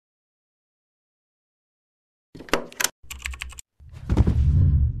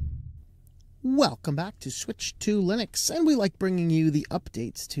Welcome back to Switch to Linux, and we like bringing you the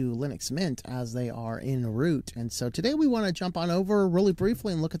updates to Linux Mint as they are en route. And so today we want to jump on over really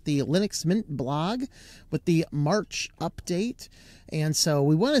briefly and look at the Linux Mint blog with the March update. And so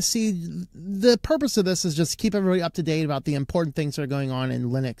we want to see, the purpose of this is just to keep everybody up to date about the important things that are going on in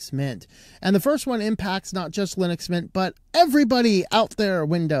Linux Mint. And the first one impacts not just Linux Mint, but everybody out there,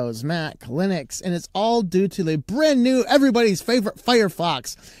 Windows, Mac, Linux, and it's all due to the brand new, everybody's favorite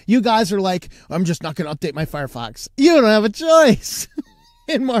Firefox. You guys are like, I'm just not going to update my Firefox. You don't have a choice.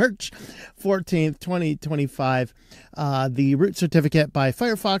 In March 14th, 2025, the root certificate by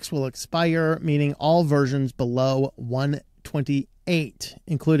Firefox will expire, meaning all versions below 128,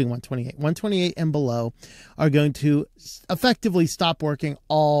 including 128. 128 and below are going to effectively stop working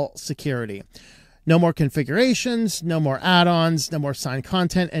all security. No more configurations, no more add-ons, no more signed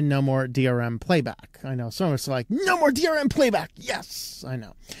content, and no more DRM playback. I know some of us are like, no more DRM playback. Yes, I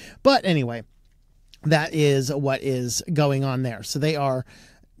know. But anyway, that is what is going on there. So they are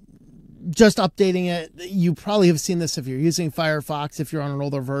just updating it. You probably have seen this if you're using Firefox, if you're on an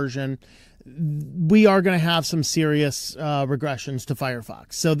older version. We are going to have some serious regressions to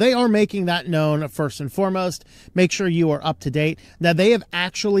Firefox. So they are making that known first and foremost. Make sure you are up to date. Now, they have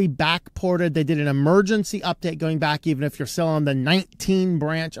actually backported. They did an emergency update going back, even if you're still on the 19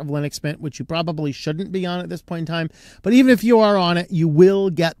 branch of Linux Mint, which you probably shouldn't be on at this point in time. But even if you are on it, you will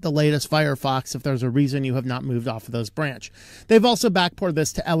get the latest Firefox if there's a reason you have not moved off of those branch. They've also backported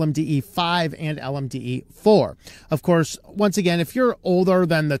this to LMDE 5 and LMDE 4. Of course, once again, if you're older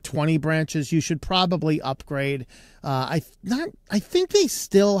than the 20 branch, you should probably upgrade. I think they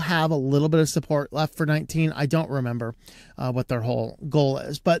still have a little bit of support left for 19. I don't remember what their whole goal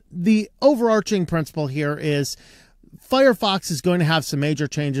is, but the overarching principle here is Firefox is going to have some major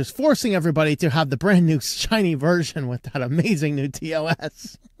changes, forcing everybody to have the brand new shiny version with that amazing new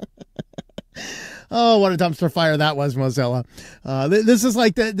TOS. Oh, what a dumpster fire that was, Mozilla! This is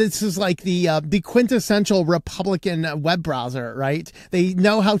like the quintessential Republican web browser, right? They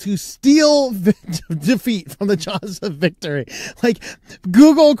know how to steal defeat from the jaws of victory. Like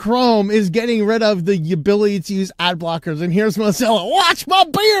Google Chrome is getting rid of the ability to use ad blockers, and here's Mozilla. Watch my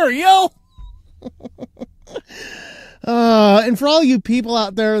beer, yo! And for all you people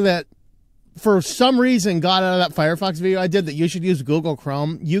out there that for some reason got out of that Firefox video I did that you should use Google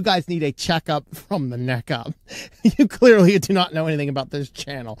Chrome, you guys need a checkup from the neck up. You clearly do not know anything about this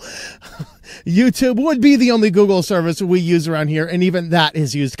channel. YouTube would be the only Google service we use around here, and even that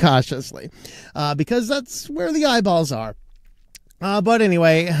is used cautiously because that's where the eyeballs are. But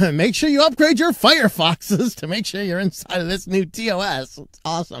anyway, make sure you upgrade your Firefoxes to make sure you're inside of this new TOS. It's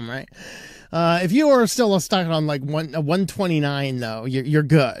awesome, right? If you are still stuck on like 129, though, you're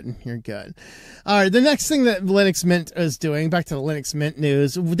good. You're good. All right, the next thing that Linux Mint is doing, back to the Linux Mint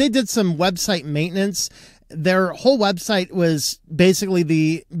news, they did some website maintenance. Their whole website was basically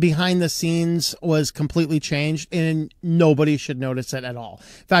the behind the scenes was completely changed, and nobody should notice it at all.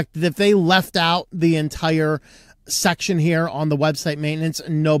 In fact, if they left out the entire section here on the website maintenance,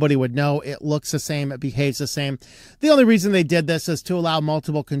 nobody would know. It looks the same, it behaves the same. The only reason they did this is to allow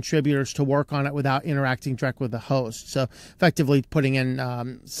multiple contributors to work on it without interacting direct with the host, so effectively putting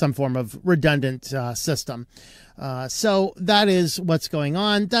in some form of redundant system. So that is what's going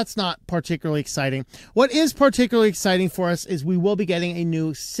on. That's not particularly exciting. What is particularly exciting for us is we will be getting a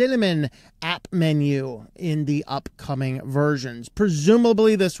new Cinnamon app menu in the upcoming versions.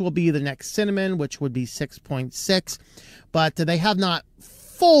 Presumably this will be the next Cinnamon, which would be 6.6, but they have not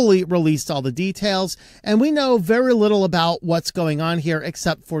fully released all the details, and we know very little about what's going on here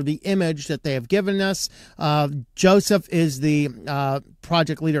except for the image that they have given us. Joseph is the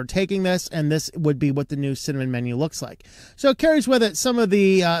project leader taking this, and this would be what the new Cinnamon menu looks like. So it carries with it some of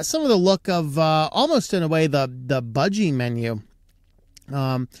the look of almost in a way the budgie menu.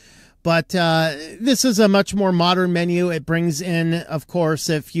 But this is a much more modern menu. It brings in, of course,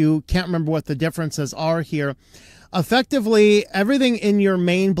 if you can't remember what the differences are here, effectively everything in your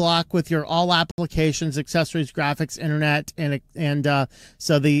main block with your all applications, accessories, graphics, internet, and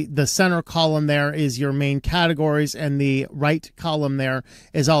so the center column there is your main categories, and the right column there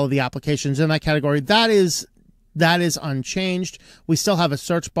is all of the applications in that category. That is unchanged. We still have a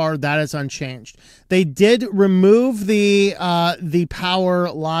search bar. That is unchanged. They did remove the power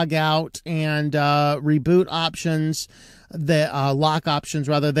logout and reboot options, the lock options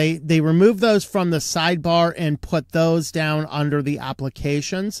rather. They removed those from the sidebar and put those down under the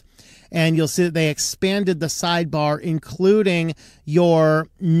applications. And you'll see that they expanded the sidebar, including your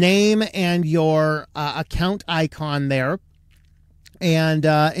name and your account icon there. And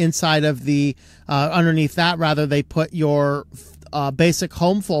inside of the underneath that, rather, they put your basic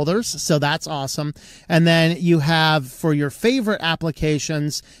home folders, so that's awesome. And then you have for your favorite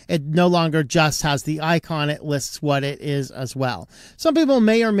applications, it no longer just has the icon, it lists what it is as well. Some people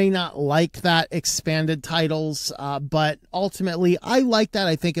may or may not like that expanded titles, but ultimately I like that.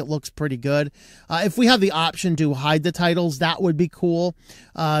 I think it looks pretty good. If we have the option to hide the titles, that would be cool.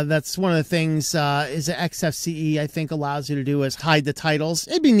 That's one of the things is that XFCE I think allows you to do is hide the titles.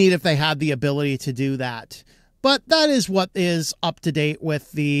 It'd be neat if they had the ability to do that. But that is what is up to date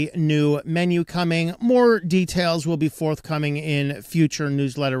with the new menu coming. More details will be forthcoming in future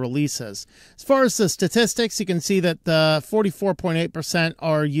newsletter releases. As far as the statistics, you can see that the 44.8%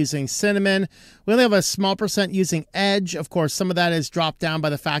 are using Cinnamon. We only have a small percent using Edge. Of course, some of that is dropped down by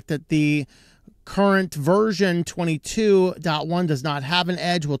the fact that the current version 22.1 does not have an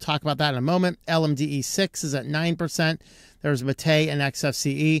Edge. We'll talk about that in a moment. LMDE 6 is at 9%. There's Mate and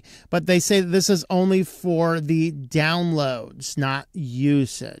XFCE, but they say that this is only for the downloads, not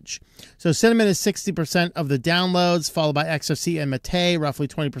usage. So Cinnamon is 60% of the downloads, followed by XFCE and Mate, roughly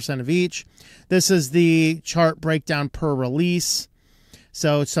 20% of each. This is the chart breakdown per release.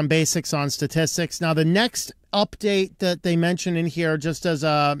 So some basics on statistics. Now the next update that they mention in here, just as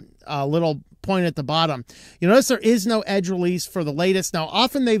a little point at the bottom, you notice there is no Edge release for the latest. Now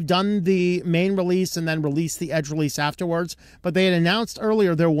often they've done the main release and then released the Edge release afterwards, but they had announced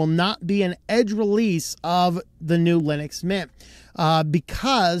earlier there will not be an Edge release of the new Linux Mint.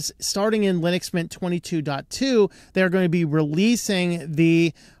 Because starting in Linux Mint 22.2, they're going to be releasing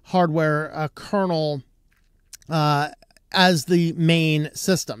the hardware kernel as the main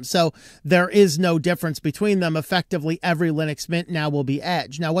system. So there is no difference between them. Effectively, every Linux Mint now will be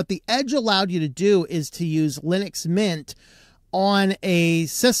Edge. Now, what the Edge allowed you to do is to use Linux Mint on a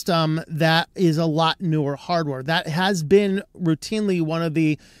system that is a lot newer hardware. That has been routinely one of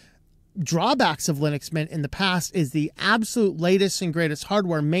the drawbacks of Linux Mint in the past, is the absolute latest and greatest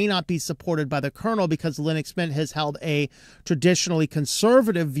hardware may not be supported by the kernel, because Linux Mint has held a traditionally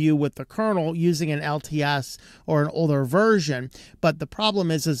conservative view with the kernel using an LTS or an older version. But the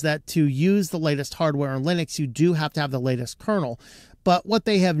problem is that to use the latest hardware in Linux, you do have to have the latest kernel. But what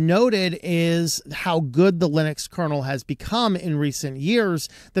they have noted is how good the Linux kernel has become in recent years,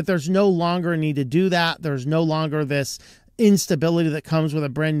 that there's no longer a need to do that. There's no longer this instability that comes with a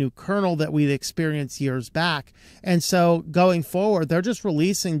brand new kernel that we'd experienced years back. And so going forward, they're just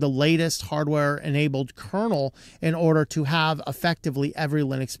releasing the latest hardware enabled kernel in order to have effectively every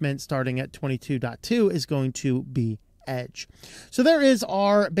Linux Mint starting at 22.2 is going to be Edge. So there is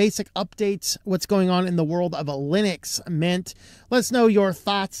our basic updates, what's going on in the world of a Linux Mint. Let us know your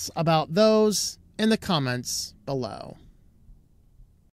thoughts about those in the comments below.